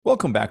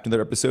Welcome back to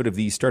another episode of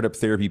the Startup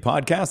Therapy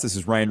Podcast. This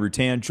is Ryan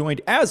Rutan, joined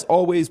as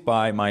always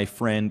by my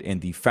friend and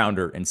the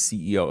founder and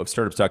CEO of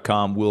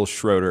Startups.com, Will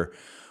Schroter.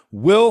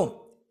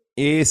 Will,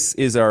 this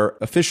is our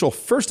official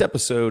first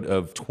episode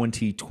of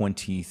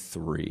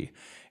 2023.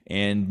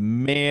 And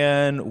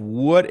man,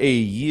 what a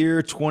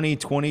year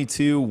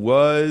 2022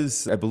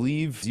 was. I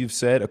believe you've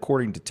said,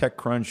 according to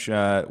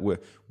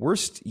TechCrunch,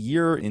 worst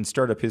year in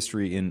startup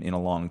history in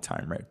a long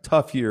time, right?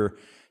 Tough year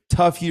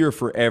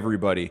for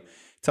everybody.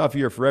 Tough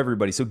year for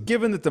everybody. So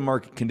given that the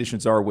market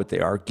conditions are what they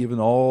are, given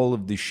all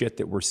of the shit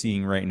that we're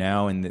seeing right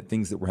now and the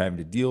things that we're having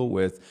to deal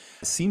with,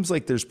 it seems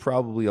like there's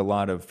probably a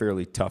lot of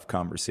fairly tough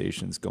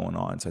conversations going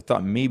on. So I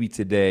thought maybe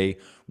today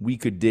we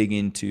could dig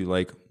into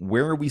like,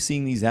 where are we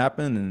seeing these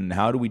happen and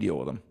how do we deal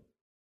with them?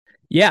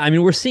 Yeah, I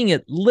mean, we're seeing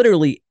it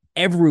literally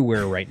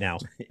everywhere right now.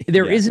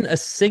 There Yeah. isn't a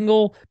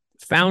single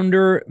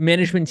founder,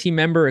 management team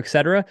member, et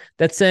cetera,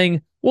 that's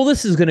saying, well,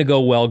 this is going to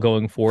go well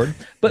going forward.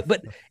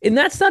 And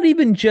that's not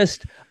even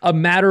just a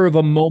matter of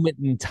a moment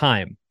in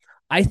time.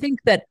 I think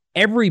that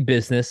every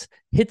business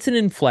hits an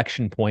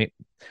inflection point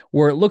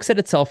where it looks at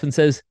itself and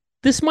says,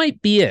 this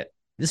might be it.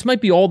 This might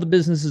be all the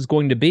business is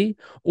going to be,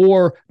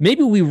 or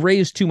maybe we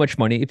raised too much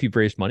money if you've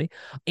raised money.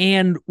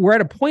 And we're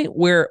at a point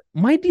where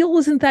my deal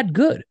isn't that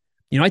good.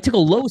 You know, I took a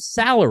low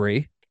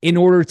salary in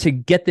order to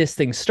get this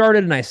thing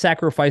started and I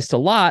sacrificed a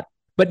lot,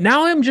 but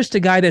now I'm just a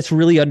guy that's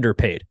really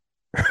underpaid.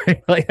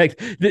 Right?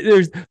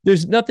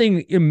 There's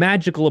nothing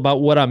magical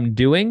about what I'm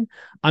doing.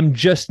 I'm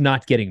just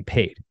not getting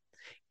paid.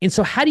 And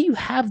so how do you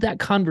have that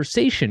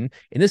conversation?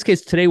 In this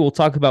case, today we'll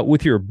talk about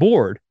with your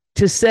board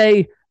to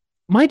say,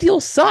 my deal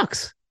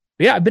sucks.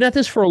 Yeah, I've been at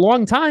this for a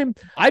long time.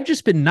 I've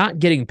just been not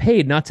getting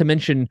paid, not to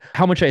mention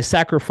how much I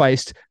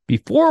sacrificed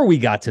before we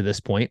got to this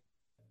point.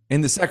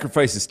 And the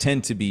sacrifices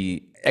tend to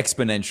be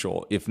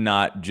exponential, if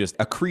not just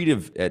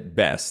accretive at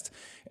best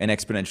and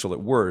exponential at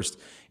worst,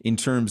 in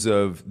terms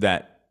of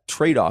that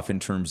trade-off in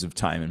terms of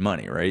time and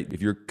money, right?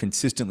 If you're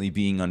consistently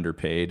being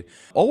underpaid.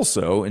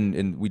 Also,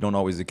 and we don't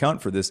always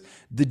account for this,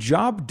 the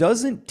job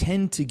doesn't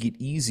tend to get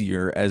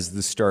easier as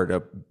the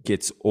startup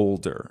gets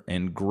older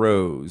and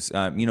grows.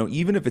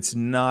 Even if it's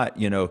not,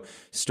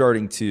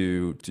 starting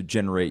to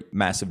generate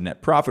massive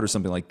net profit or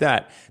something like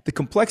that, the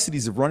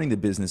complexities of running the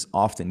business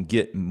often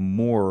get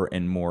more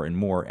and more and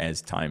more as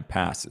time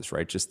passes,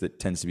 right? Just that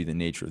tends to be the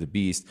nature of the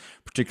beast,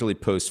 particularly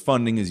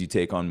post-funding as you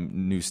take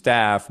on new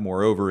staff,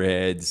 more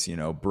overheads,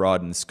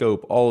 broaden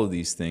scope, all of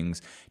these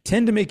things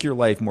tend to make your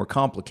life more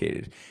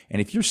complicated. And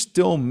if you're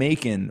still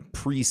making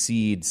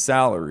pre-seed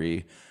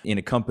salary in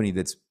a company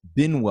that's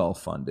been well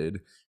funded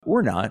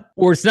or not,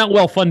 or it's not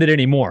well funded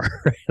anymore,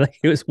 right? Like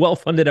it was well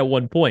funded at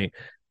one point.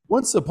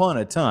 Once upon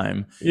a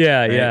time.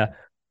 Yeah, right? yeah.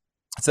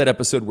 It's that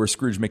episode where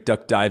Scrooge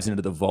McDuck dives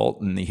into the vault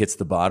and he hits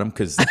the bottom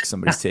because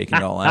somebody's taking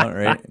it all out,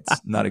 right?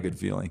 It's not a good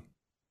feeling.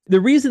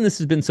 The reason this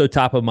has been so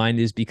top of mind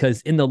is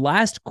because in the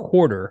last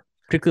quarter,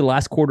 particularly the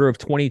last quarter of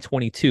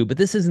 2022, but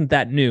this isn't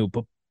that new,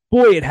 but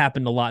boy, it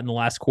happened a lot in the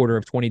last quarter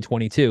of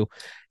 2022,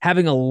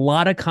 having a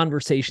lot of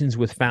conversations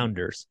with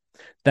founders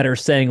that are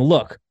saying,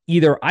 look,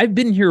 either I've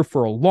been here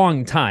for a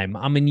long time,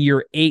 I'm in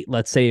year 8,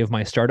 let's say, of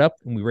my startup,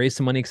 and we raised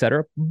some money, et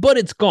cetera, but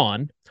it's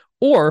gone,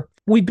 or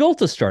we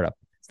built a startup.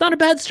 It's not a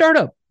bad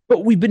startup,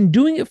 but we've been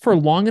doing it for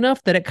long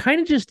enough that it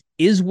kind of just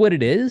is what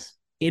it is.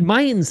 And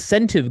my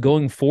incentive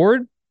going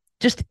forward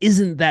just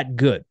isn't that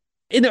good.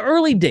 In the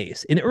early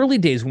days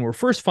when we're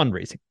first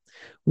fundraising,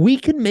 we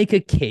can make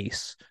a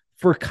case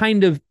for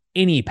kind of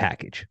any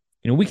package.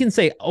 We can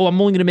say, oh,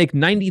 I'm only going to make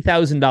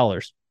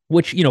 $90,000,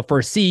 which, for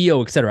a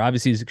CEO, et cetera,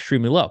 obviously is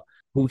extremely low.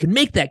 But we can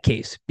make that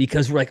case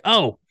because we're like,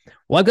 oh,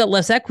 well, I've got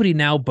less equity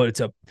now, but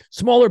it's a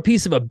smaller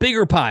piece of a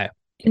bigger pie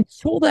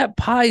until that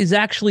pie is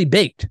actually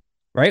baked,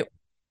 right?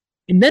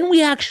 And then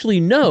we actually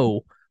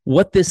know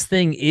what this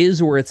thing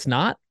is or it's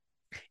not.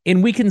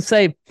 And we can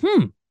say,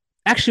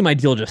 actually, my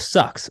deal just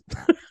sucks.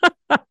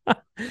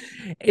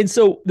 And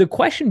so the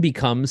question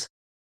becomes,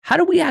 how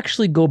do we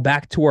actually go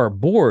back to our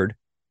board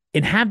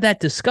and have that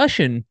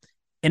discussion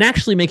and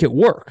actually make it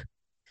work?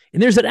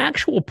 And there's an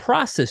actual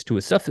process to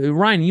it. Stuff that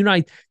Ryan, you and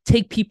I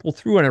take people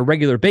through on a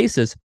regular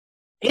basis,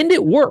 and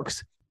it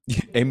works.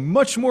 A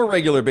much more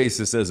regular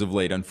basis as of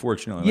late,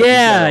 unfortunately.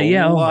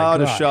 Yeah. A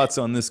lot of shots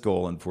on this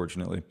goal,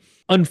 unfortunately.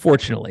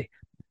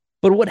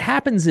 But what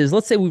happens is,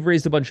 let's say we've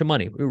raised a bunch of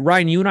money.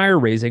 Ryan, you and I are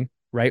raising,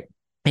 right?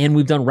 And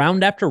we've done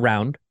round after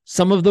round.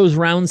 Some of those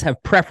rounds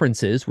have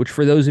preferences, which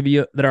for those of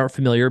you that aren't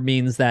familiar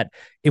means that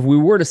if we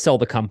were to sell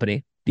the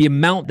company, the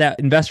amount that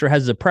investor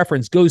has as a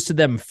preference goes to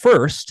them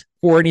first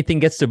before anything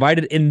gets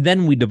divided, and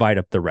then we divide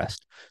up the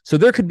rest. So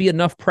there could be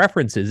enough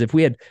preferences. If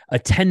we had a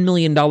 $10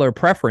 million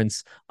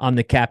preference on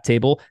the cap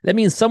table, that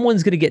means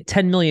someone's going to get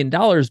 $10 million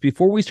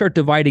before we start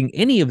dividing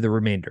any of the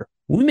remainder.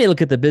 We may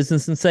look at the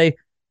business and say,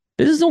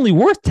 this is only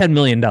worth $10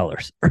 million.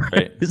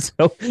 Right.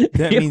 So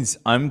that means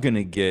I'm going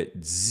to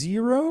get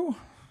 0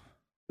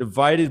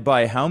 divided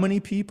by how many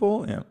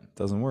people? Yeah, it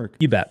doesn't work.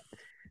 You bet.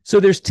 So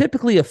there's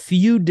typically a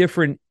few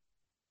different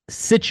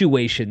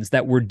situations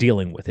that we're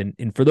dealing with.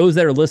 And for those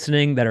that are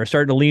listening, that are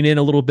starting to lean in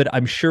a little bit,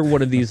 I'm sure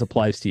one of these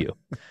applies to you.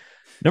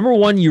 Number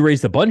one, you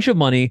raised a bunch of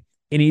money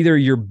and either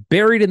you're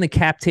buried in the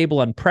cap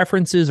table on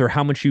preferences or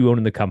how much you own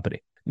in the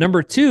company.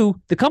 Number two,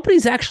 the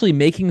company's actually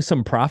making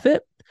some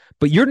profit,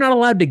 but you're not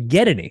allowed to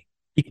get any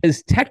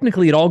because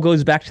technically it all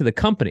goes back to the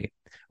company.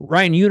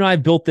 Ryan, you and I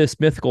have built this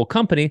mythical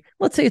company.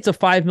 Let's say it's a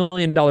 $5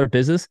 million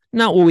business,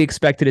 not what we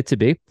expected it to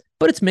be,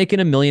 but it's making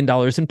 $1 million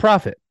in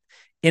profit.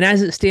 And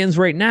as it stands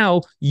right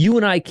now, you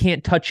and I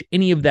can't touch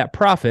any of that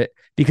profit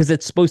because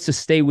it's supposed to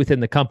stay within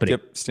the company.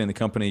 Yep, stay in the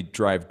company,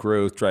 drive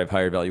growth, drive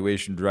higher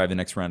valuation, drive the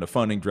next round of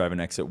funding, drive an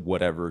exit,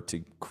 whatever,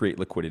 to create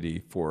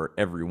liquidity for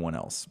everyone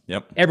else.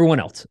 Yep. Everyone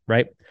else,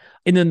 right?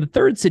 And then the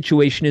third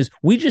situation is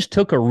we just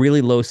took a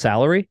really low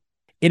salary.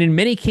 And in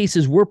many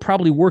cases, we're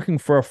probably working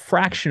for a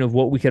fraction of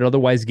what we could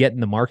otherwise get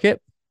in the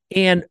market.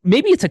 And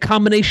maybe it's a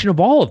combination of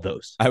all of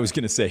those. I was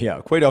going to say,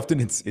 yeah, quite often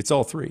it's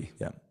all three.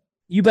 Yeah.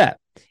 You bet.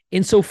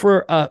 And so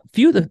for a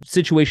few of the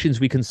situations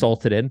we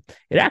consulted in,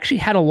 it actually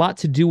had a lot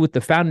to do with the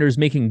founders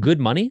making good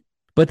money,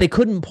 but they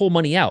couldn't pull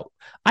money out.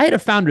 I had a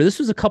founder, this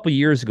was a couple of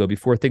years ago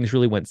before things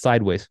really went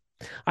sideways.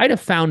 I had a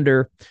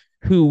founder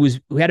who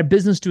had a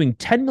business doing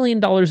 $10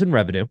 million in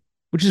revenue,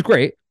 which is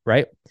great,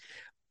 right?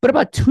 But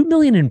about $2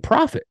 million in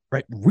profit,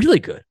 right? Really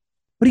good.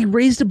 But he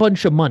raised a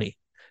bunch of money.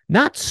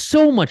 Not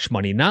so much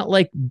money, not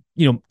like,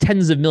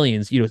 tens of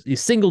millions,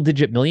 single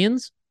digit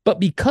millions.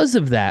 But because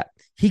of that,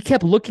 he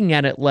kept looking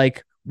at it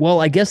like,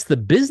 well, I guess the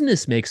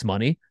business makes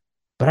money,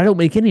 but I don't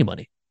make any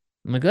money.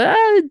 I'm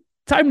like,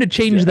 time to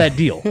change that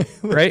deal,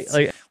 right?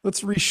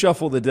 Let's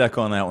reshuffle the deck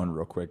on that one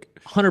real quick.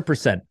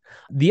 100%.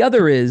 The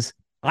other is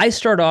I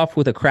start off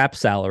with a crap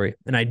salary,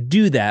 and I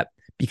do that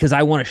because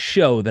I want to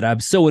show that I'm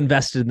so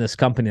invested in this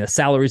company that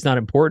salary is not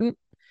important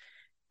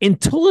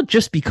until it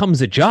just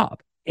becomes a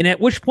job. And at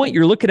which point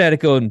you're looking at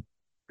it going,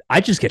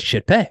 I just get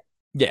shit pay.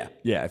 Yeah.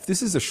 If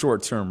this is a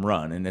short-term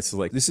run and it's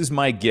like, this is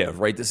my give,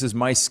 right? This is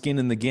my skin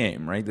in the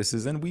game, right?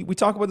 And we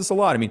talk about this a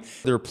lot. I mean,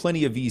 there are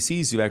plenty of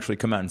VCs who've actually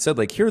come out and said,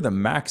 like, here are the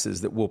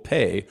maxes that we'll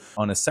pay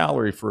on a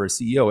salary for a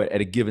CEO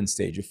at a given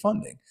stage of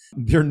funding.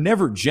 They're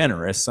never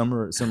generous. Some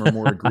are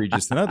more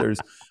egregious than others,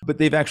 but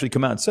they've actually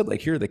come out and said,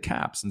 like, here are the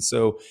caps. And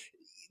so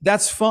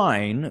that's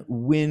fine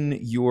when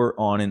you're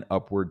on an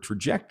upward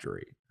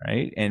trajectory.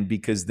 Right. And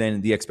because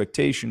then the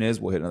expectation is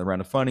we'll hit another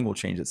round of funding, we'll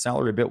change that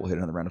salary a bit, we'll hit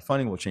another round of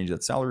funding, we'll change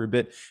that salary a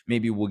bit.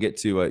 Maybe we'll get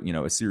to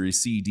a series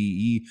C, D,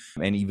 E,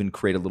 and even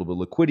create a little bit of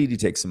liquidity to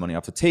take some money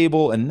off the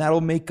table. And that'll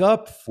make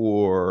up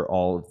for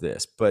all of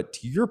this. But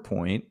to your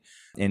point,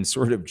 and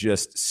sort of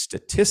just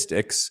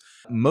statistics,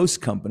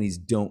 most companies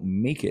don't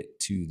make it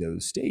to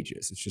those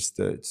stages. It's just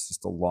the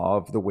law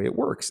of the way it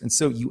works. And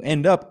so you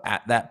end up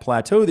at that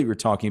plateau that you're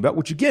talking about,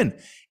 which again,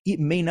 it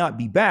may not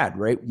be bad,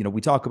 right? We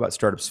talk about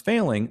startups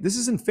failing. This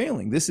isn't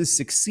failing. This is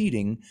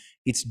succeeding.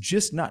 It's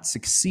just not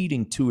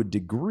succeeding to a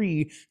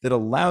degree that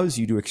allows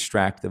you to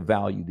extract the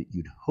value that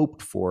you'd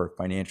hoped for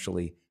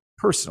financially,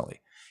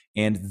 personally.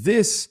 And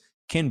this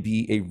can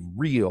be a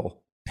real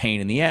pain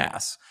in the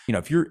ass.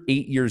 If you're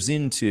 8 years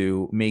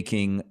into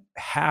making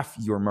half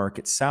your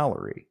market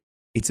salary,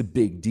 it's a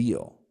big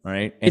deal,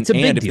 right? And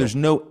if there's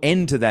no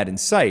end to that in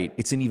sight,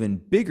 it's an even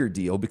bigger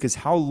deal, because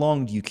how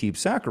long do you keep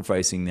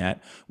sacrificing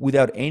that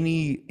without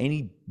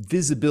any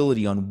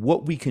visibility on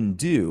what we can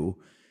do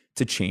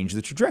to change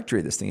the trajectory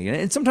of this thing again?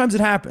 And sometimes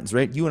it happens,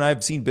 right? You and I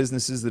have seen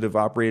businesses that have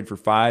operated for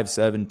 5,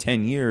 7,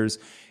 10 years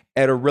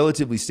at a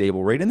relatively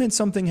stable rate, and then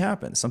something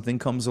happens, something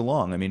comes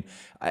along. I mean,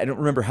 I don't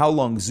remember how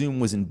long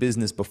Zoom was in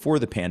business before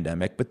the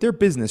pandemic, but their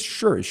business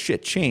sure as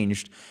shit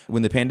changed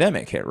when the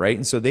pandemic hit, right?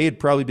 And so they had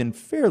probably been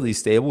fairly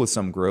stable with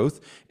some growth,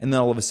 and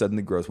then all of a sudden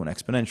the growth went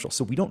exponential.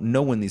 So we don't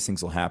know when these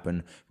things will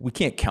happen. We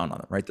can't count on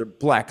them, right? They're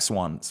black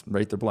swans,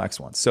 right? They're black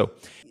swans. So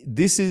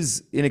this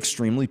is an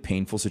extremely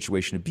painful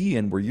situation to be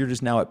in, where you're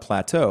just now at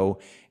plateau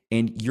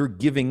and you're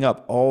giving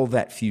up all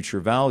that future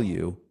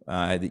value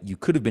that you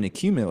could have been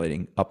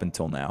accumulating up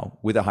until now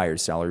with a higher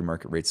salary,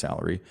 market rate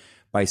salary,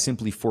 by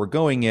simply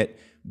foregoing it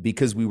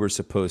because we were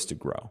supposed to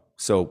grow.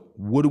 So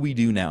what do we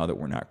do now that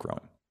we're not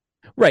growing?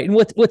 Right. And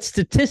what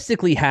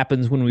statistically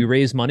happens when we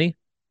raise money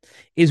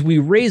is we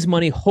raise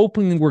money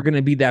hoping we're going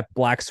to be that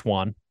black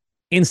swan.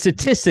 And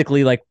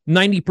statistically, like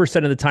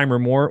 90% of the time or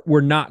more,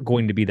 we're not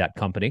going to be that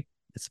company.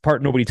 It's the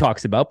part nobody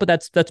talks about, but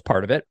that's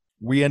part of it.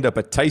 We end up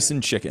a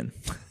Tyson chicken.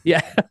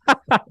 Yeah.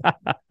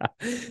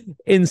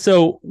 And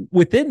so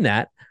within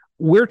that,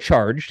 we're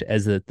charged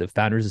as the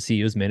founders, the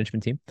CEOs,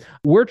 management team,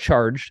 we're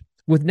charged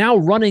with now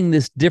running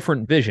this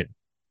different vision.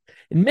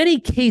 In many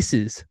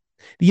cases,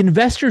 the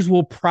investors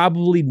will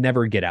probably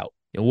never get out.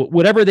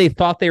 Whatever they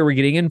thought they were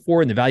getting in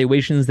for and the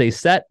valuations they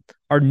set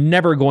are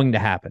never going to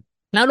happen.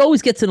 Now, it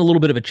always gets in a little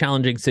bit of a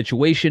challenging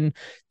situation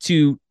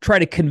to try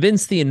to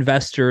convince the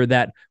investor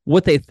that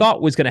what they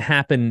thought was going to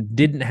happen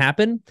didn't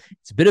happen.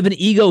 It's a bit of an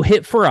ego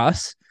hit for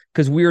us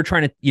because we were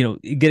trying to,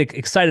 get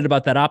excited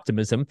about that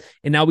optimism.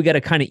 And now we got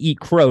to kind of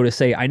eat crow to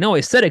say, I know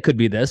I said it could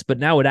be this, but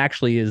now it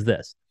actually is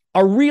this.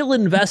 A real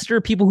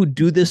investor, people who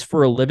do this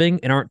for a living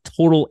and aren't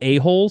total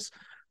a-holes,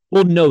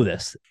 will know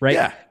this, right?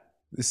 Yeah.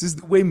 This is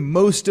the way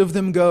most of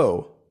them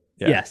go.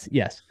 Yeah.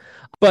 Yes.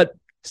 But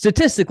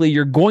Statistically,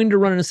 you're going to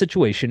run in a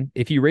situation,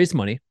 if you raise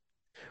money,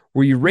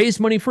 where you raised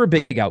money for a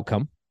big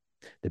outcome,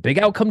 the big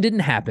outcome didn't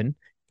happen,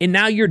 and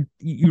now you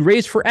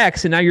raised for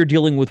X, and now you're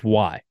dealing with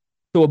Y.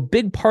 So a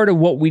big part of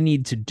what we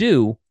need to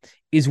do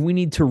is we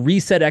need to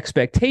reset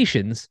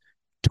expectations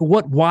to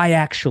what Y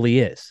actually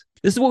is.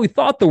 This is what we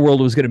thought the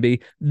world was going to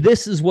be.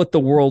 This is what the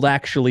world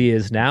actually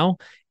is now.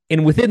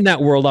 And within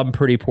that world, I'm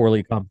pretty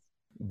poorly come.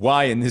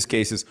 Why in this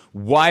case is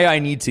why I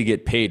need to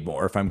get paid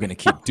more if I'm going to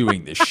keep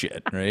doing this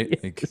shit, right?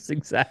 Yes,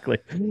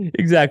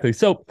 exactly.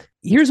 So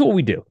here's what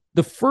we do.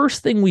 The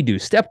first thing we do,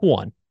 step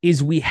one,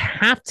 is we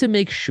have to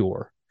make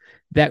sure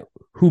that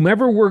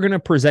whomever we're going to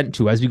present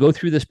to as we go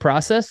through this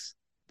process,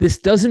 this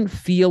doesn't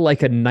feel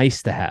like a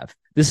nice to have.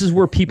 This is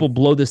where people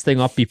blow this thing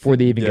up before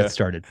they even get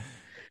started.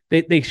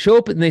 They show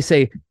up and they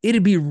say,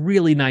 it'd be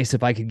really nice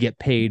if I could get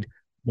paid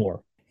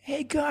more.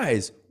 Hey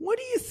guys, what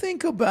do you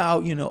think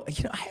about,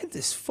 I had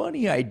this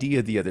funny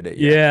idea the other day.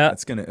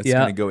 It's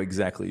gonna go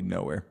exactly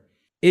nowhere.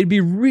 It'd be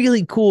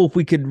really cool if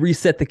we could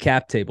reset the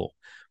cap table.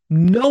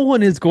 No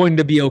one is going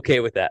to be okay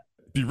with that.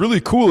 It'd be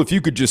really cool if you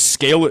could just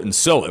scale it and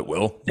sell it,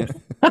 Will.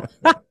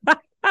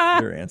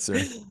 Your answer.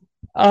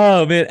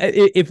 Oh man,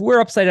 if we're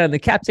upside down in the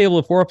cap table,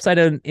 if we're upside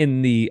down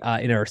in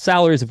in our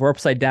salaries, if we're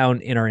upside down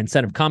in our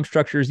incentive comp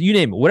structures, you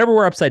name it, whatever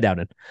we're upside down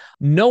in,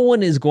 no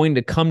one is going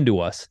to come to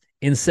us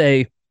and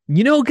say,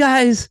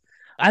 guys,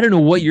 I don't know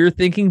what you're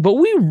thinking, but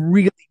we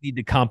really need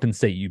to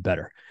compensate you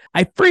better.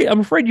 I'm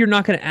afraid you're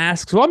not going to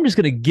ask, so I'm just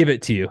going to give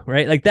it to you,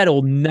 right? Like that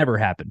will never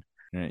happen.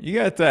 You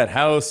got that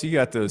house, you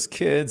got those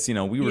kids.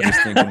 We were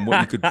just thinking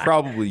what you could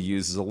probably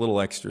use is a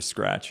little extra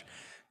scratch.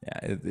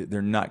 Yeah,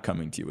 they're not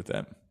coming to you with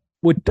that.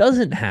 What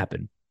doesn't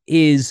happen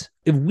is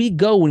if we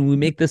go and we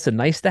make this a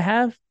nice to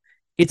have,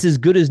 it's as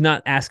good as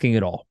not asking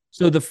at all.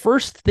 So the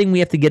first thing we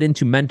have to get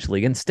into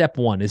mentally, and step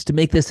one, is to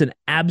make this an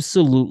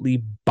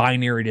absolutely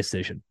binary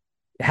decision.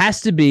 It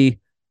has to be,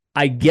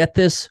 I get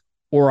this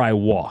or I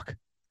walk.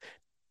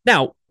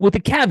 Now, with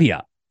a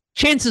caveat,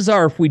 chances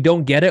are if we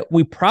don't get it,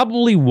 we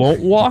probably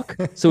won't walk.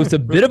 So it's a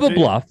bit of a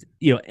bluff.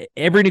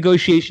 Every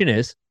negotiation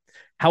is.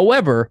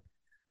 However,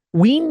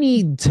 we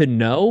need to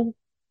know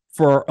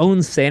for our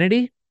own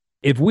sanity,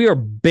 if we are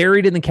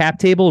buried in the cap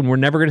table and we're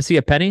never going to see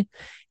a penny,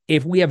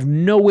 if we have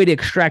no way to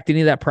extract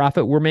any of that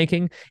profit we're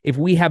making, if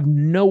we have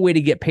no way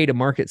to get paid a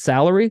market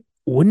salary,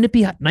 wouldn't it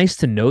be nice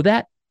to know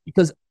that?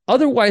 Because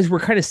otherwise we're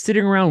kind of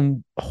sitting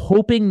around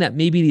hoping that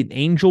maybe an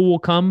angel will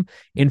come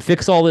and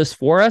fix all this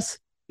for us.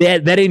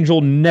 That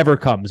angel never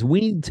comes.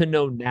 We need to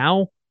know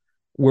now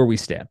where we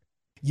stand.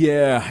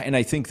 Yeah. And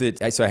I think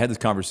that, so I had this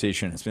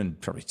conversation, it's been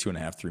probably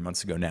 2.5, 3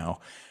 months ago now,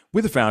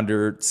 with a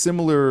founder,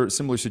 similar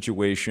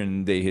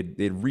situation. They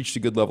had reached a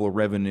good level of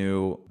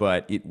revenue,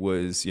 but it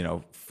was,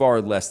 far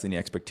less than the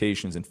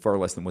expectations and far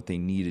less than what they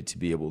needed to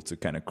be able to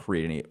kind of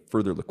create any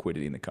further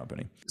liquidity in the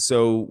company.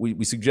 So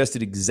we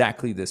suggested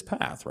exactly this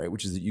path, right?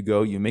 Which is that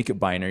you make it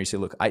binary, you say,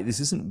 look, this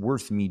isn't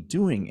worth me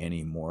doing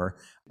anymore.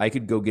 I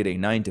could go get a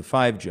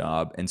 9-to-5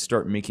 job and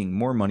start making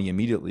more money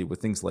immediately with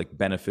things like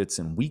benefits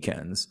and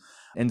weekends.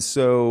 And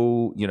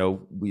so,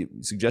 we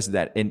suggested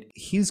that. And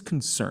his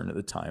concern at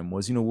the time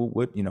was,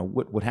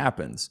 what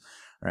happens,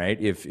 right?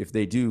 If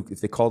they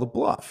call the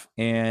bluff.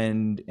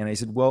 And I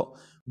said, well,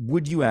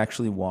 would you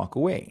actually walk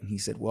away? And he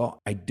said,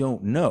 well, I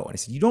don't know. And I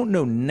said, you don't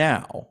know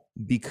now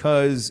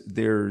because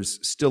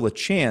there's still a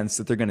chance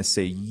that they're going to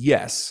say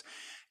yes.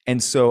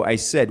 And so I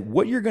said,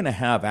 what you're going to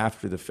have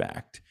after the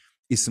fact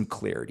is some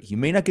clarity. You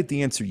may not get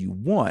the answer you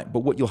want, but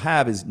what you'll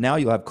have is now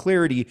you'll have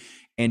clarity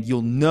and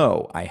you'll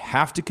know I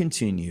have to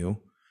continue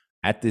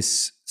at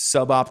this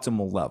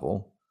suboptimal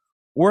level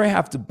or I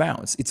have to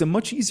bounce. It's a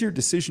much easier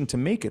decision to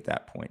make at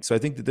that point. So I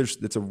think that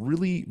that's a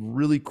really,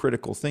 really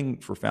critical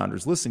thing for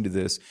founders listening to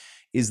this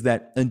is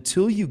that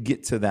until you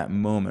get to that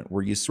moment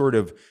where you sort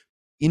of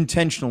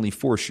intentionally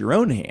force your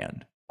own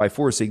hand by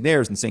forcing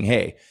theirs and saying,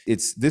 hey,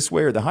 it's this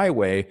way or the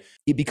highway,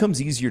 it becomes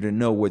easier to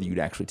know whether you'd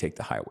actually take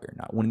the highway or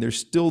not. When there's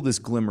still this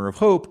glimmer of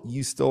hope,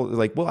 you still are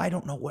like, well, I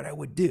don't know what I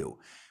would do.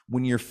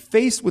 When you're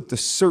faced with the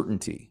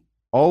certainty,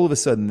 all of a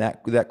sudden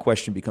that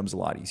question becomes a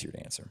lot easier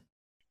to answer.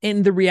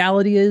 And the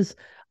reality is,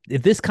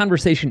 if this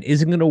conversation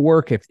isn't going to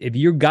work, if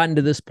you've gotten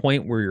to this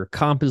point where your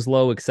comp is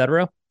low, et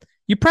cetera,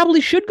 you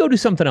probably should go do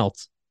something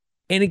else.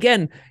 And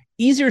again,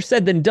 easier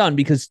said than done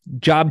because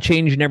job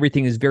change and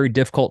everything is very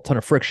difficult, ton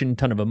of friction,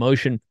 ton of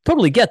emotion.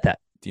 Totally get that.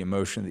 The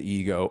emotion, the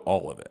ego,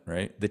 all of it,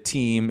 right? The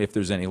team, if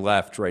there's any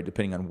left, right?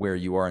 Depending on where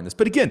you are in this.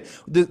 But again,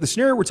 the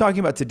scenario we're talking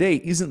about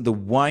today isn't the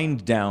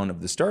wind down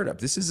of the startup.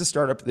 This is a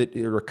startup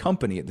or a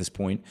company at this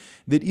point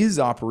that is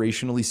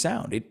operationally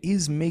sound. It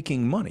is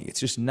making money. It's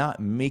just not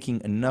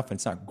making enough.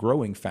 It's not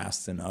growing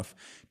fast enough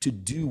to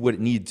do what it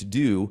needed to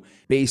do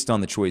based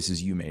on the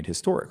choices you made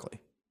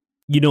historically.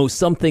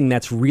 Something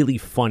that's really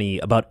funny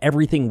about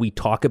everything we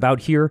talk about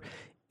here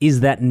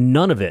is that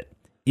none of it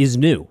is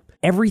new.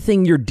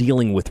 Everything you're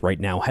dealing with right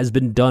now has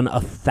been done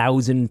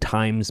 1,000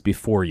 times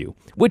before you,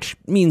 which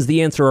means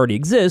the answer already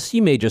exists.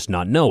 You may just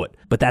not know it,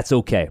 but that's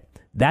okay.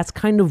 That's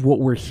kind of what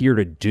we're here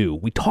to do.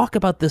 We talk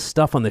about this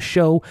stuff on the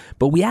show,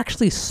 but we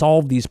actually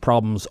solve these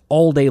problems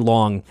all day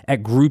long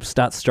at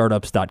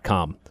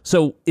groups.startups.com.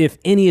 So if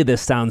any of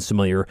this sounds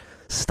familiar,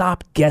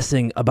 stop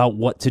guessing about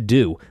what to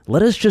do.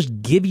 Let us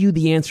just give you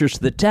the answers to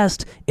the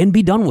test and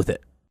be done with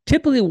it.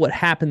 Typically what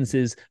happens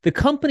is the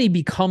company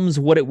becomes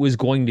what it was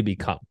going to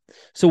become.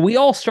 So we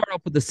all start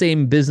off with the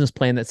same business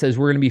plan that says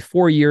we're going to be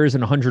 4 years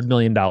and $100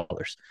 million.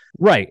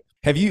 Right.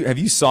 Have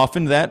you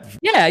softened that?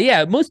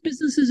 Yeah. Most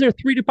businesses are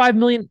 3 to 5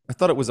 million. I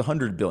thought it was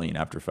 100 billion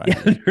after 5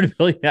 years. 100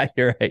 million. Yeah,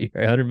 you're right.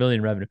 100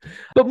 million revenue.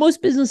 But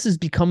most businesses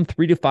become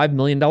 $3 to $5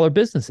 million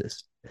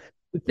businesses.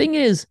 The thing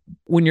is,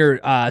 when you're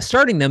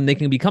starting them, they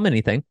can become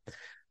anything.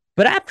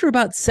 But after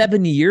about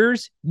 7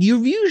 years,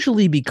 you've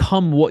usually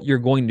become what you're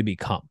going to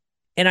become.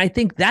 And I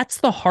think that's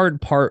the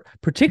hard part,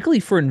 particularly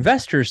for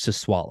investors to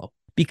swallow,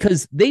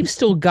 because they've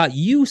still got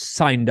you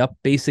signed up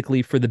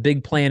basically for the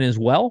big plan as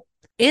well.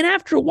 And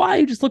after a while,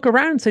 you just look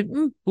around and say,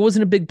 it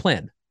wasn't a big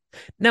plan.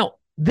 Now,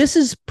 this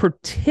is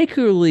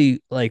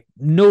particularly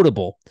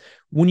notable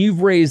when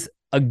you've raised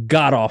a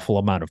god-awful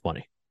amount of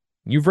money.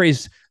 You've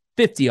raised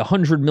 50,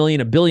 100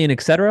 million, a billion,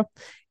 et cetera.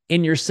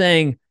 And you're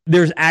saying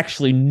there's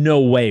actually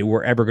no way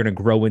we're ever going to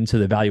grow into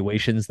the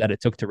valuations that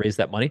it took to raise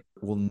that money.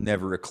 We'll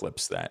never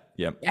eclipse that.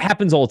 Yep. It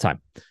happens all the time.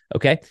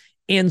 Okay.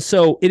 And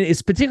so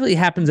it particularly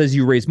happens as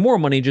you raise more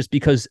money, just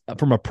because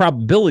from a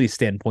probability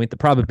standpoint, the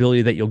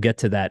probability that you'll get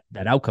to that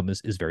outcome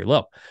is very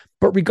low.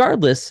 But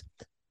regardless,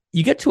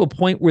 you get to a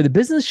point where the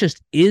business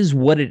just is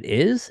what it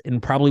is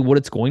and probably what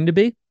it's going to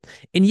be.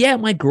 And yeah, it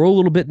might grow a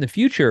little bit in the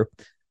future,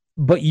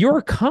 but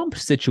your comp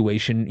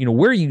situation,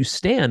 where you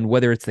stand,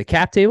 whether it's the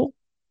cap table,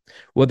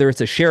 whether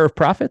it's a share of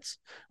profits,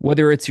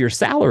 whether it's your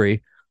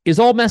salary, is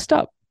all messed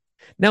up.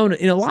 Now,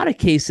 in a lot of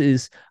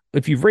cases,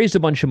 if you've raised a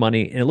bunch of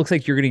money and it looks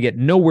like you're going to get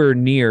nowhere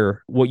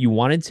near what you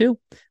wanted to,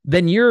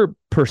 then your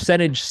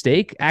percentage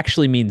stake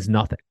actually means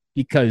nothing.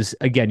 Because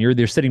again, you're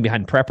either sitting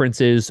behind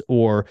preferences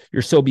or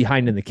you're so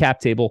behind in the cap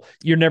table,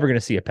 you're never going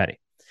to see a penny.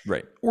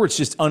 Right. Or it's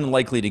just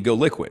unlikely to go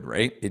liquid,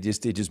 right? It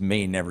just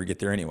may never get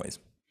there anyways.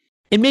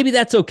 And maybe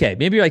that's okay.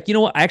 Maybe you're like, you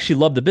know what? I actually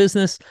love the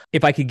business.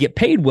 If I could get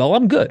paid well,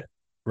 I'm good.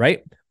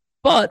 Right.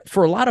 But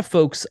for a lot of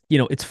folks,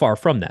 it's far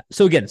from that.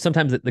 So again,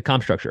 sometimes the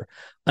comp structure.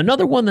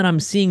 Another one that I'm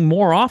seeing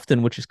more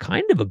often, which is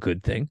kind of a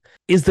good thing,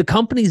 is the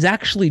companies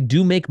actually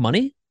do make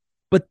money,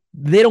 but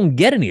they don't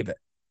get any of it.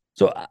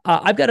 So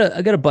I got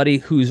a buddy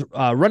who's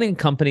running a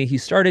company. He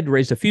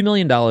raised a few $1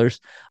 million.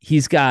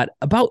 He's got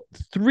about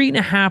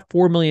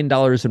 $3.5–4 million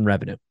in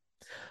revenue,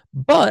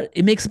 but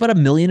it makes about $1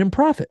 million in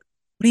profit.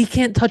 But he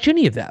can't touch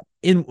any of that.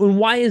 And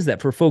why is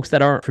that for folks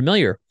that aren't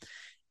familiar?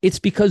 It's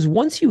because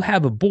once you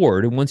have a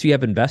board and once you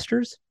have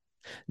investors,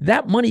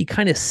 that money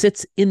kind of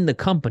sits in the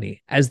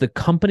company as the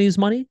company's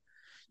money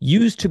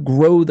used to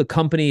grow the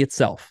company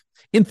itself.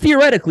 And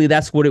theoretically,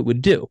 that's what it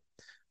would do.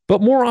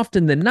 But more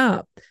often than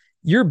not,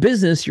 your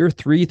business, your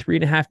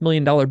 $3.5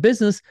 million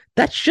business,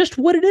 that's just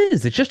what it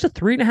is. It's just a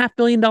 $3.5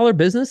 million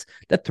business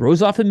that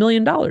throws off $1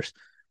 million.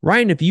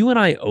 Ryan, if you and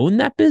I own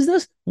that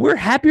business, we're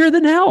happier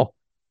than hell,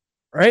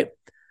 right?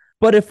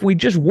 But if we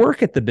just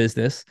work at the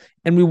business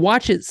and we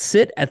watch it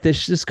sit at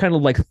this kind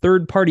of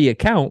third-party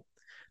account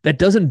that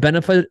doesn't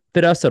benefit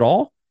us at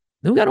all,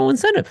 then we got no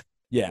incentive.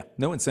 Yeah,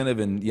 no incentive.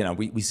 And,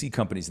 we see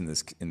companies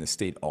in the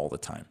state all the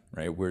time,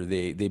 right? Where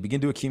they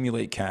begin to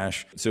accumulate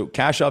cash. So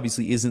cash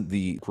obviously isn't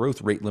the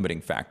growth rate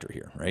limiting factor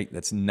here, right?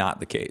 That's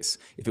not the case.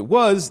 If it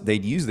was,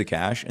 they'd use the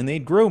cash and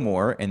they'd grow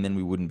more, and then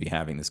we wouldn't be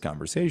having this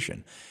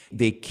conversation.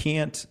 They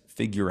can't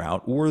figure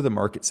out, or the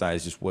market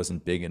size just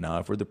wasn't big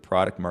enough, or the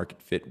product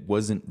market fit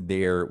wasn't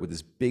there with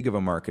as big of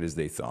a market as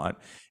they thought.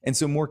 And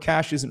so more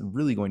cash isn't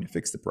really going to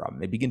fix the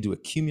problem. They begin to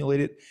accumulate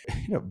it.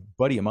 A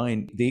buddy of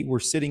mine, they were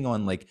sitting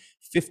on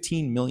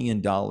 $15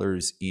 million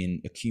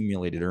in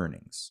accumulated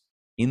earnings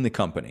in the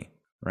company,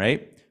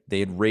 right? They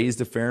had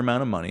raised a fair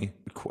amount of money,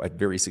 a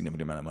very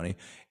significant amount of money.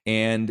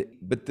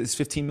 But this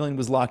 15 million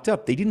was locked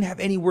up. They didn't have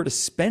anywhere to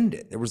spend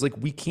it. There was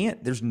we can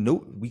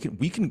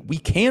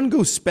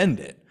go spend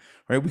it.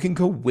 Right? We can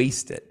go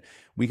waste it.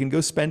 We can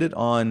go spend it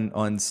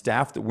on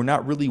staff that we're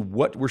not really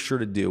what we're sure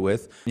to do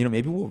with.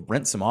 Maybe we'll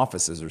rent some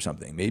offices or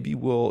something. Maybe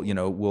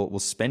we'll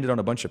spend it on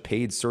a bunch of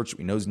paid search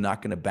we know is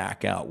not going to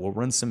back out. We'll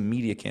run some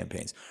media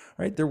campaigns.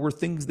 Right? There were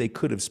things they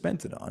could have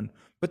spent it on,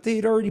 but they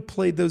had already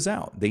played those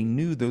out. They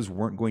knew those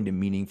weren't going to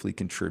meaningfully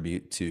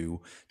contribute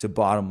to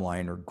bottom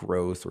line or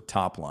growth or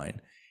top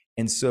line.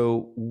 And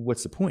so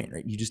what's the point,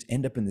 right? You just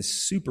end up in this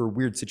super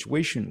weird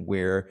situation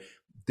where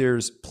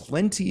there's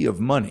plenty of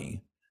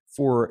money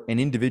for an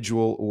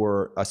individual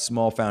or a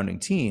small founding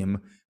team,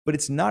 but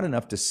it's not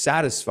enough to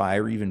satisfy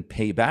or even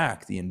pay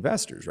back the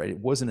investors, right? It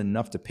wasn't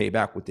enough to pay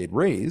back what they'd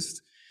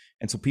raised.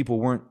 And so people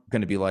weren't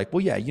going to be like,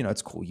 well, yeah,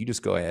 it's cool. You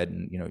just go ahead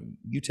and,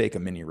 you take a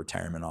mini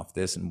retirement off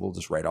this and we'll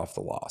just write off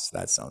the loss.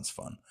 That sounds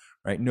fun,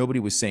 right? Nobody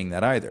was saying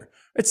that either.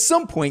 At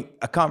some point,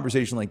 a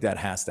conversation like that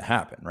has to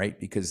happen, right?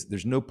 Because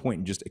there's no point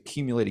in just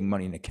accumulating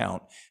money in an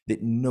account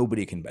that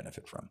nobody can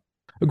benefit from.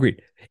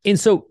 Agreed. And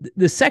so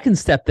the second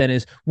step then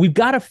is we've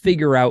got to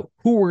figure out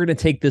who we're going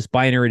to take this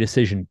binary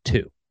decision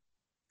to.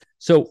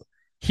 So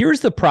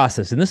here's the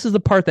process. And this is the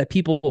part that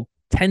people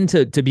tend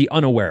to be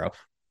unaware of.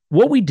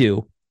 What we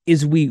do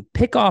is we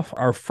pick off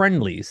our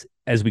friendlies,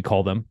 as we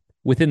call them,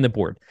 within the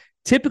board.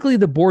 Typically,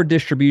 the board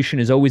distribution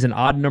is always an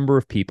odd number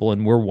of people,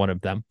 and we're one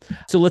of them.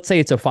 So let's say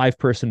it's a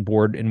 5-person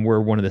board, and we're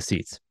one of the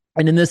seats.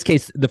 And in this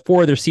case, the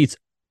 4 other seats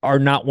are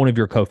not one of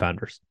your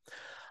co-founders.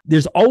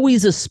 There's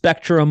always a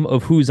spectrum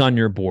of who's on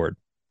your board,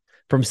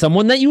 from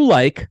someone that you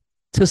like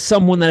to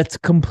someone that's a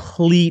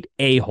complete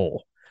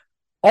a-hole.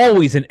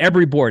 Always in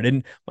every board.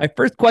 And my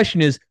first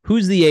question is,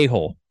 who's the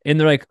a-hole? And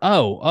they're like,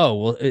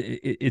 well,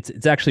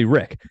 it's actually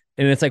Rick.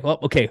 And it's like, well,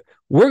 okay,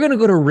 we're going to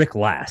go to Rick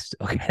last,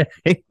 okay?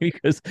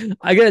 Because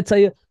I got to tell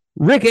you,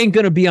 Rick ain't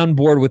going to be on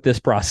board with this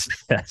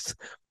process.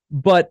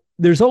 But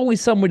there's always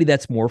somebody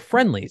that's more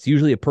friendly. It's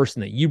usually a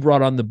person that you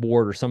brought on the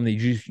board or somebody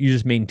you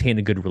just maintain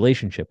a good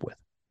relationship with.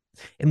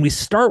 And we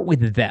start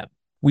with them.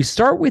 We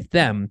start with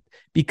them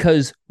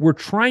because we're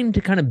trying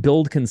to kind of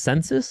build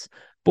consensus,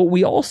 but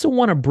we also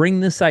want to bring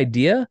this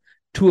idea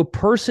to a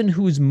person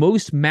who's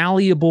most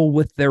malleable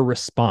with their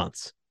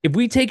response. If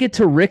we take it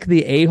to Rick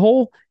the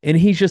a-hole and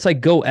he's just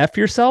like, go F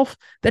yourself,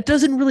 that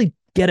doesn't really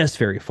get us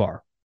very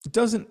far. It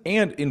doesn't.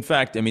 And in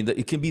fact, I mean,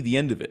 it can be the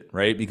end of it,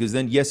 right? Because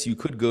then, yes, you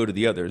could go to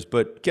the others,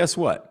 but guess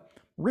what?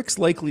 Rick's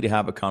likely to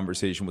have a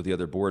conversation with the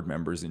other board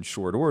members in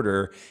short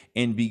order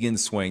and begin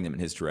swaying them in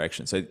his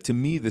direction. So to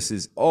me, this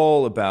is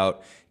all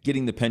about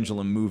getting the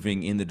pendulum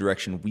moving in the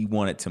direction we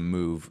want it to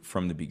move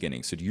from the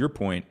beginning. So to your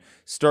point,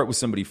 start with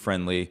somebody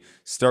friendly,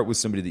 start with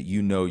somebody that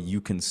you know you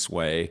can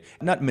sway,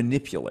 not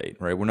manipulate,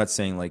 right? We're not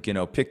saying like,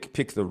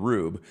 pick the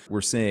rube.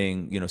 We're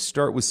saying,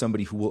 start with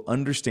somebody who will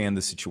understand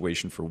the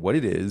situation for what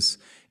it is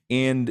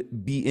and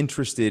be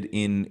interested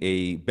in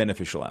a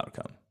beneficial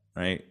outcome,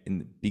 right?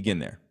 And begin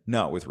there,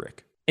 not with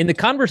Rick. And the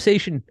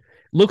conversation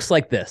looks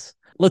like this.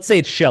 Let's say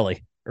it's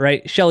Shelly,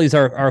 right? Shelly's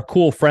our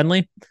cool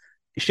friendly.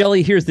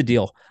 Shelly, here's the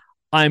deal.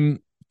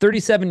 I'm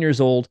 37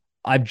 years old.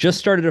 I've just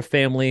started a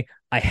family.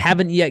 I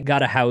haven't yet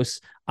got a house.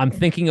 I'm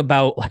thinking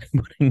about like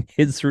putting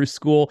kids through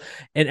school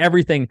and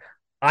everything.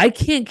 I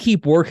can't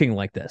keep working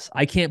like this.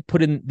 I can't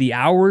put in the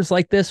hours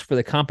like this for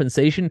the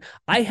compensation.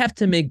 I have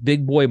to make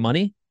big boy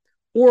money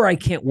or I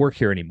can't work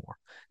here anymore.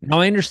 Now,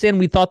 I understand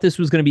we thought this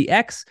was going to be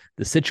X.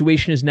 The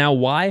situation is now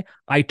Y.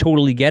 I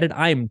totally get it.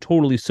 I am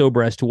totally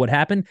sober as to what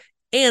happened,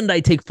 and I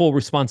take full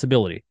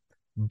responsibility.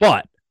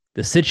 But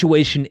the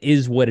situation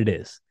is what it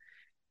is.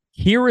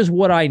 Here is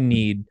what I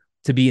need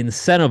to be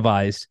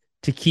incentivized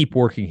to keep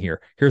working here.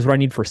 Here's what I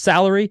need for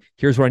salary.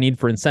 Here's what I need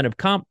for incentive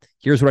comp.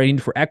 Here's what I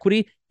need for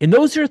equity. And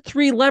those are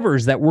 3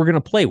 levers that we're going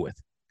to play with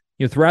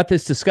throughout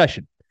this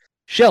discussion.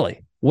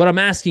 Shelly, what I'm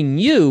asking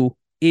you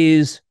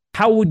is,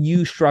 how would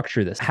you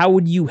structure this? How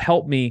would you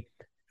help me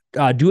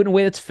do it in a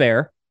way that's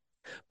fair,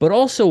 but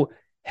also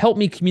help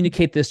me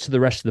communicate this to the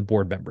rest of the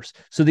board members?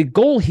 So the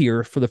goal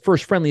here for the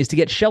first friendly is to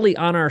get Shelly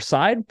on our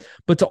side,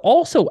 but to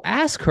also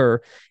ask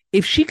her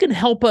if she can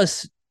help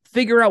us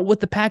figure out what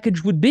the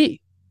package would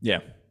be. Yeah.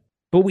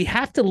 But we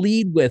have to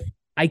lead with,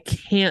 I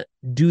can't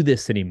do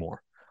this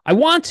anymore. I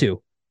want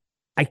to.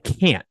 I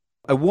can't.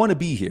 I want to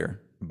be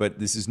here, but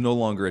this is no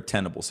longer a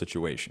tenable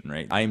situation,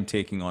 right? I am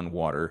taking on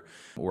water,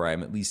 or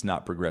I'm at least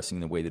not progressing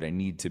the way that I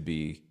need to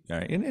be.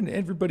 Right? And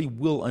everybody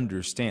will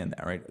understand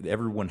that, right?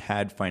 Everyone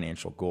had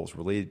financial goals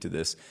related to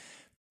this.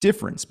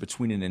 Difference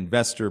between an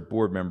investor,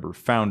 board member,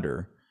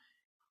 founder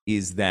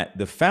is that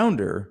the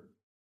founder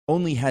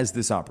only has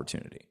this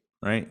opportunity,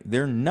 right?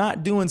 They're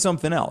not doing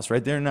something else,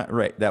 right? They're not,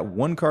 right, that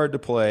one card to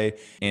play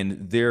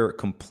and they're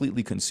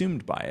completely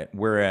consumed by it.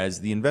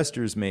 Whereas the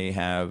investors may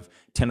have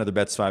 10 other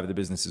bets, 5 of the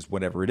businesses,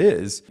 whatever it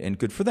is, and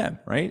good for them,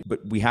 right?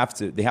 But they have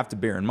to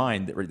bear in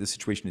mind that, right, the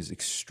situation is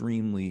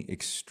extremely,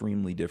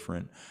 extremely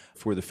different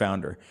for the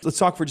founder. Let's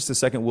talk for just a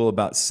second, Will,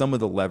 about some of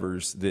the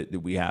levers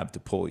that we have to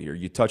pull here.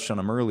 You touched on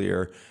them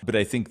earlier, but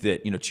I think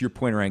that, to your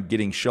point around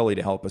getting Shelly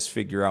to help us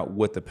figure out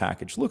what the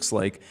package looks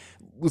like,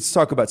 let's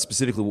talk about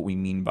specifically what we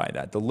mean by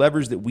that. The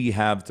levers that we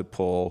have to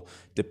pull,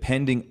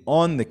 depending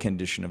on the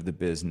condition of the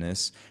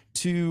business,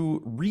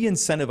 to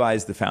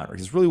re-incentivize the founder,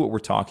 is really what we're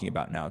talking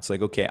about now. It's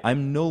like, okay,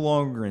 I'm no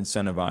longer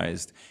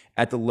incentivized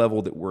at the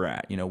level that we're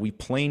at. We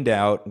planed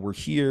out, we're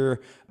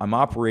here, I'm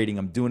operating,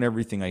 I'm doing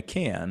everything I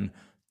can,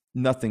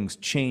 nothing's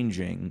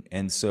changing.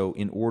 And so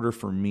in order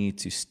for me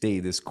to stay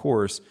this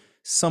course,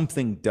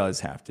 something does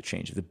have to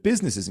change. If the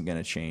business isn't going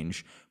to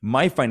change,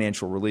 my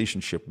financial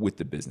relationship with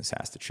the business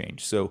has to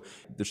change. So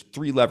there's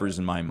 3 levers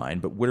in my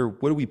mind, but what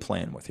are we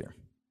playing with here?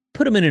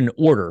 Put them in an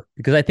order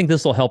because I think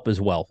this will help as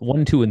well.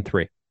 1, 2, and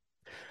 3.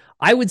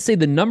 I would say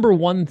the number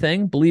one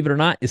thing, believe it or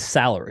not, is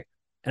salary.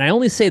 And I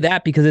only say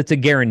that because it's a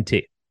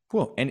guarantee.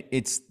 Cool. And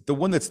it's the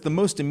one that's the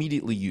most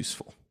immediately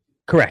useful.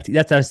 Correct.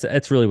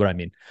 That's really what I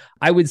mean.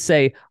 I would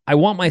say I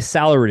want my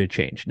salary to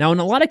change. Now, in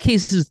a lot of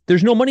cases,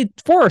 there's no money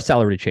for our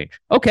salary to change.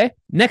 Okay.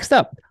 Next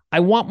up, I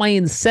want my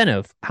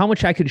incentive, how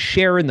much I could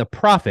share in the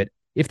profit.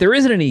 If there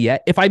isn't any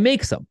yet, if I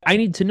make some, I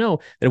need to know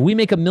that if we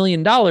make $1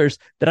 million,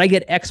 that I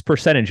get X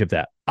percentage of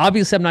that.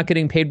 Obviously, I'm not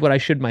getting paid what I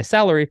should my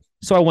salary,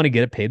 so I want to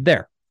get it paid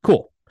there.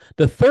 Cool.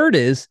 The third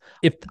is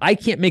if I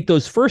can't make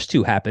those first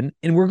two happen,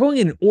 and we're going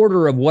in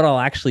order of what I'll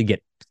actually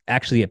get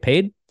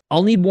paid,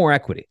 I'll need more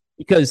equity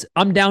because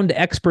I'm down to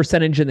X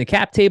percentage in the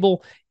cap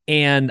table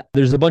and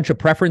there's a bunch of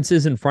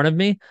preferences in front of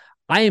me.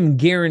 I am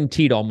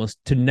guaranteed almost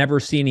to never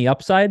see any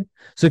upside.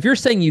 So if you're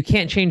saying you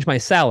can't change my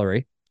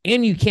salary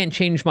and you can't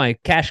change my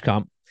cash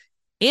comp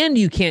and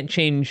you can't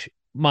change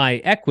my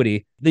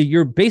equity, that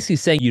you're basically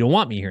saying you don't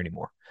want me here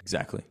anymore.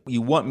 Exactly.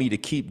 You want me to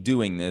keep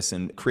doing this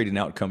and create an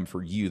outcome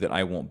for you that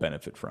I won't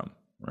benefit from,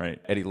 right?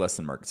 At a less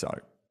than market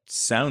salary.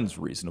 Sounds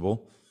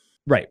reasonable.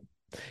 Right.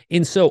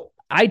 And so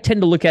I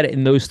tend to look at it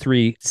in those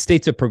three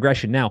states of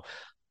progression. Now,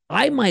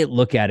 I might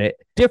look at it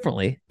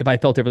differently if I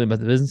felt differently about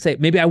the business. Say,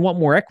 maybe I want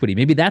more equity.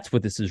 Maybe that's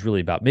what this is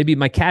really about. Maybe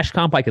my cash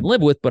comp I can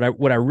live with, but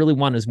what I really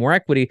want is more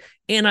equity.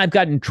 And I've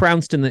gotten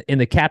trounced in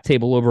the cap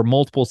table over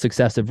multiple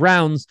successive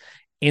rounds.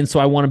 And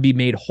so I want to be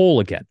made whole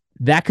again.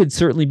 That could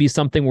certainly be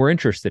something we're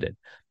interested in.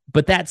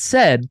 But that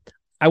said,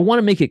 I want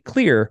to make it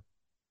clear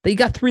that you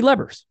got three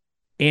levers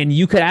and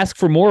you could ask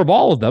for more of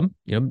all of them.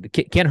 You know,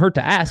 can't hurt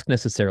to ask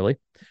necessarily,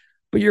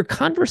 but your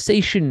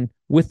conversation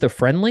with the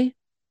friendly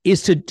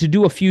is to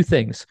do a few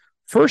things.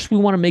 First, we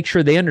want to make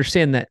sure they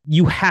understand that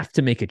you have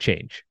to make a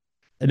change.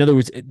 In other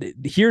words,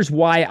 here's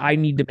why I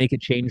need to make a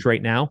change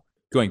right now.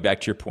 Going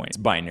back to your point, it's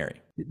binary.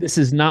 This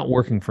is not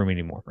working for me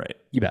anymore. Right.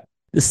 You bet.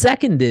 The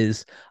second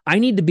is I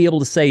need to be able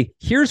to say,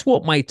 here's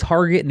what my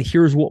target and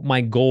here's what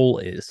my goal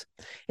is.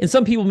 And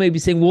some people may be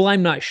saying, well,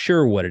 I'm not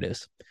sure what it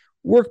is.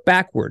 Work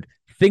backward.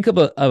 Think of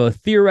a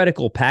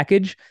theoretical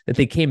package that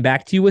they came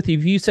back to you with.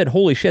 If you said,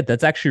 holy shit,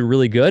 that's actually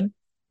really good,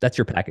 that's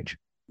your package.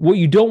 What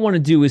you don't want to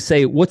do is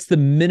say, what's the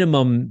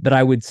minimum that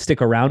I would stick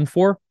around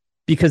for?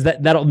 Because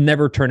that'll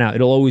never turn out.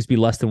 It'll always be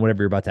less than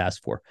whatever you're about to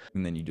ask for.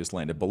 And then you just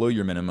landed below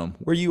your minimum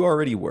where you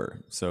already were.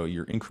 So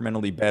you're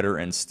incrementally better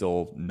and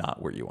still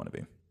not where you want to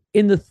be.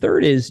 And the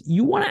third is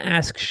you want to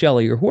ask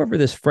Shelly or whoever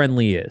this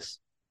friendly is,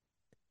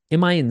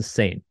 am I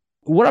insane?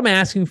 What I'm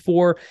asking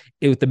for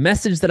with the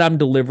message that I'm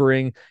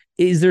delivering,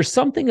 is there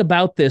something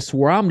about this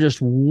where I'm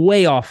just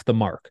way off the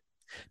mark?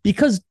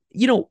 Because,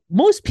 you know,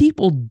 most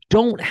people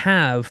don't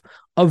have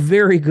a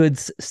very good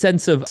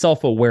sense of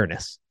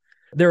self-awareness.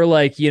 They're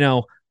like, you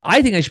know,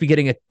 I think I should be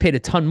getting paid a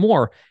ton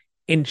more.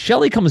 And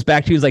Shelly comes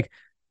back to you, is like,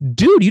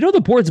 dude, you know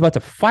the board's about to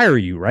fire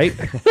you, right?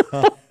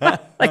 Like,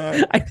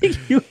 I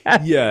think you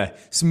have... Yeah,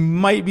 this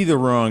might be the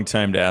wrong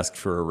time to ask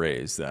for a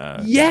raise.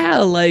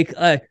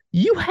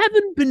 You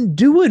haven't been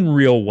doing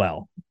real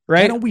well,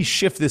 right? Why don't we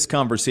shift this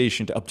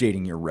conversation to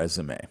updating your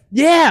resume?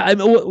 Yeah, I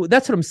mean,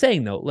 that's what I'm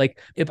saying, though. Like,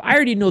 if I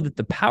already know that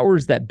the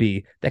powers that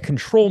be that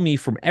control me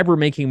from ever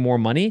making more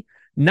money,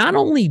 not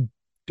only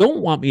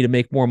don't want me to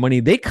make more money,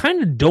 they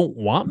kind of don't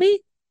want me.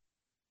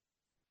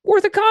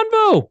 Worth a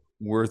convo.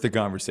 Worth a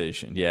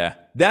conversation. Yeah.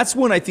 That's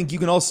when I think you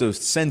can also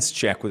sense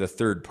check with a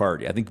third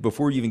party. I think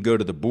before you even go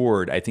to the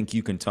board, I think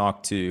you can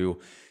talk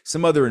to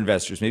some other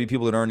investors, maybe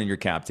people that aren't in your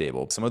cap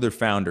table, some other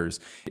founders,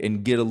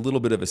 and get a little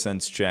bit of a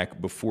sense check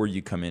before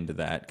you come into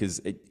that. Because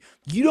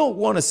you don't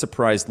want a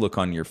surprised look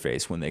on your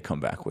face when they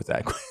come back with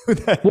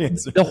that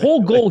answer. The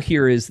whole goal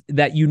here is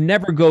that you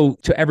never go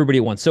to everybody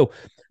at once. So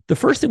the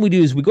first thing we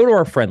do is we go to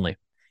our friendly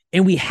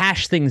and we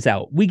hash things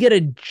out. We get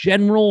a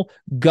general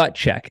gut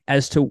check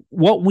as to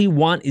what we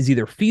want is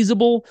either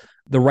feasible,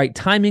 the right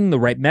timing, the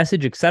right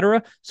message,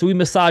 etc. So we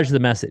massage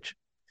the message.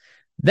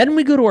 Then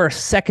we go to our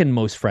second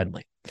most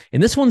friendly.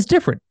 And this one's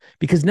different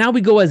because now we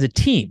go as a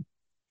team.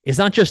 It's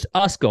not just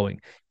us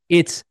going.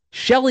 It's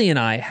Shelly and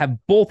I have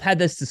both had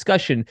this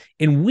discussion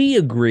and we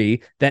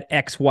agree that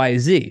X, Y,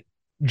 Z.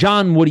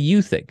 John, what do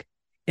you think?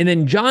 And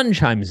then John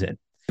chimes in.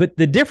 But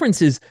the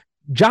difference is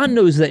John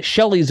knows that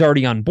Shelly's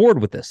already on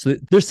board with this. So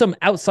there's some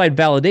outside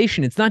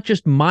validation. It's not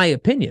just my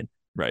opinion.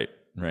 Right.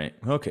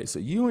 Okay, so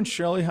you and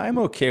Shelly, I'm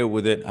okay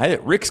with it.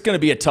 Rick's going to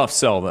be a tough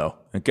sell, though.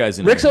 That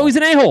guy's Rick's always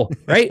an a-hole,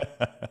 right?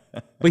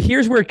 But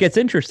here's where it gets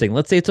interesting.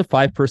 Let's say it's a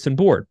 5-person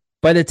board.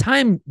 By the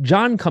time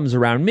John comes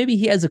around, maybe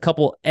he has a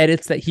couple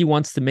edits that he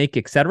wants to make,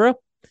 etc.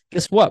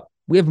 Guess what?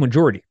 We have a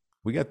majority.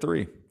 We got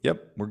 3.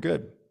 Yep, we're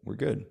good.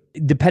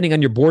 Depending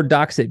on your board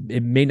docs,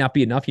 it may not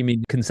be enough. You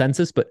mean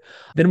consensus, but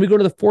then we go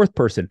to the 4th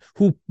person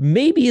who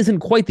maybe isn't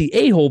quite the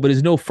a-hole, but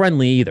is no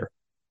friendly either,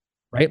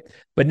 right?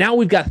 But now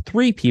we've got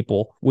 3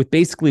 people with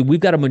basically, we've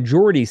got a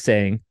majority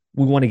saying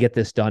we want to get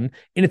this done.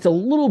 And it's a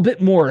little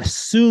bit more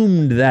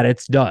assumed that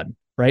it's done,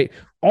 right?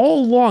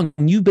 All along,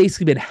 you've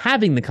basically been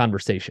having the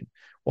conversation.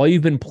 While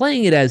you've been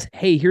playing it as,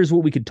 hey, here's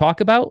what we could talk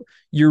about,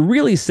 you're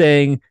really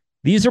saying,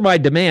 these are my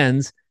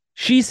demands.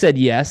 She said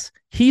yes.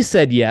 He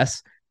said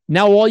yes.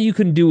 Now all you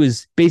can do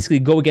is basically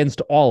go against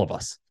all of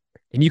us.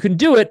 And you can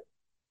do it,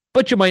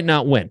 but you might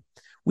not win.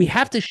 We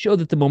have to show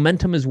that the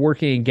momentum is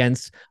working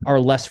against our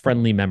less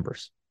friendly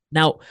members.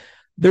 Now,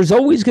 there's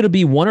always going to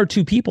be 1 or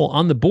 2 people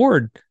on the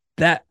board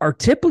that are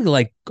typically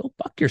like, go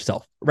fuck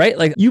yourself, right?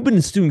 Like, you've been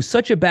doing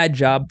such a bad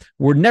job.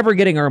 We're never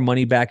getting our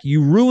money back.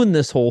 You ruined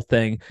this whole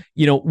thing.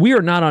 You know, we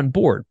are not on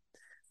board,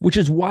 which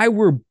is why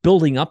we're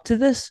building up to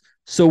this.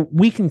 So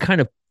we can kind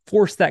of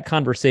force that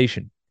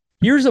conversation.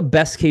 Here's a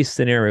best case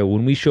scenario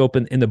when we show up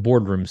in the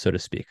boardroom, so to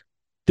speak.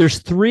 There's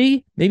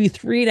 3, maybe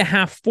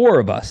 3.5, 4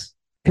 of us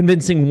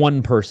convincing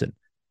one person.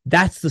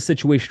 That's the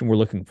situation we're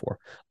looking for.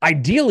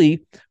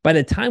 Ideally, by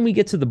the time we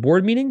get to the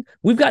board meeting,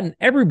 we've gotten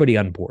everybody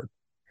on board.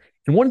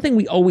 And one thing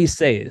we always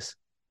say is,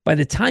 by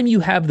the time you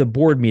have the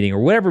board meeting or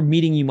whatever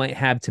meeting you might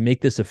have to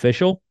make this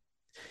official,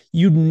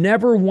 you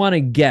never want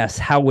to guess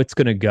how it's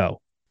going to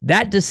go.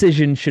 That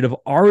decision should have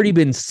already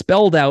been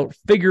spelled out,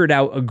 figured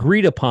out,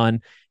 agreed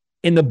upon,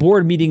 and the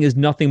board meeting is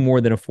nothing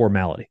more than a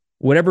formality.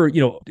 Whatever,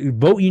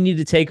 vote you need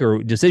to take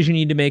or decision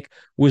you need to make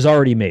was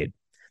already made.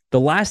 The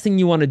last thing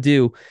you want to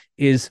do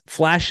is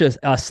flash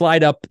a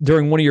slide up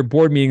during one of your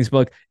board meetings,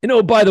 like,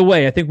 by the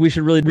way, I think we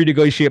should really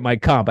renegotiate my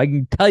comp. I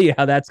can tell you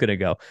how that's going to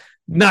go.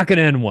 Not going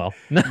to end well.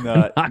 Not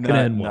going to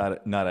end well.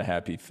 Not a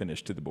happy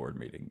finish to the board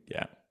meeting.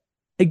 Yeah.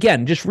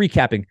 Again, just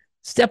recapping.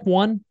 Step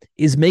 1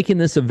 is making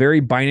this a very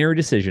binary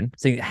decision,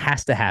 saying it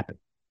has to happen.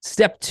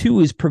 Step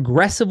 2 is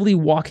progressively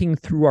walking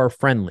through our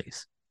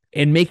friendlies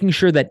and making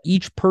sure that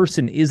each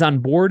person is on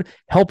board,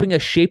 helping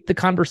us shape the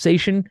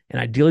conversation and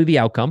ideally the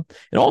outcome.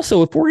 And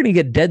also, if we're going to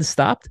get dead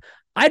stopped,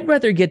 I'd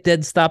rather get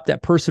dead stopped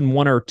at person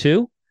 1 or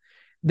 2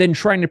 than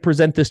trying to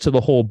present this to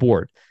the whole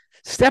board.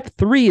 Step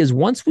 3 is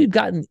once we've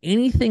gotten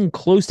anything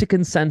close to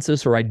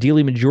consensus or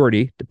ideally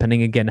majority,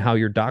 depending again how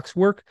your docs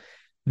work,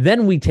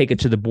 then we take it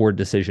to the board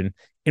decision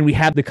and we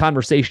have the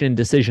conversation and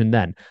decision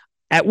then.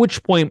 At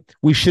which point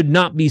we should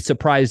not be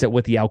surprised at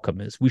what the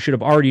outcome is. We should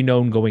have already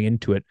known going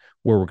into it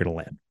where we're going to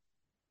land.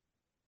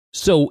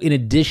 So in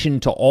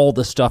addition to all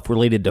the stuff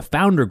related to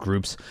founder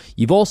groups,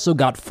 you've also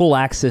got full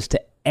access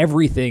to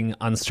everything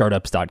on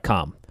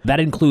startups.com. That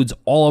includes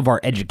all of our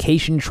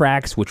education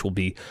tracks, which will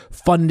be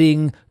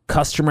funding,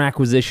 customer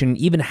acquisition,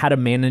 even how to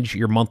manage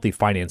your monthly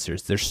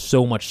financiers. There's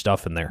so much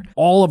stuff in there.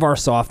 All of our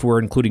software,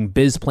 including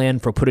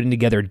BizPlan for putting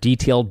together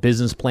detailed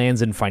business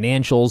plans and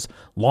financials,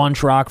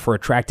 LaunchRock for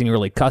attracting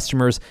early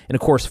customers, and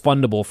of course,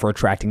 Fundable for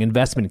attracting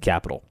investment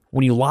capital.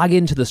 When you log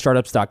into the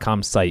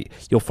startups.com site,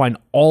 you'll find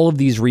all of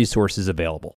these resources available.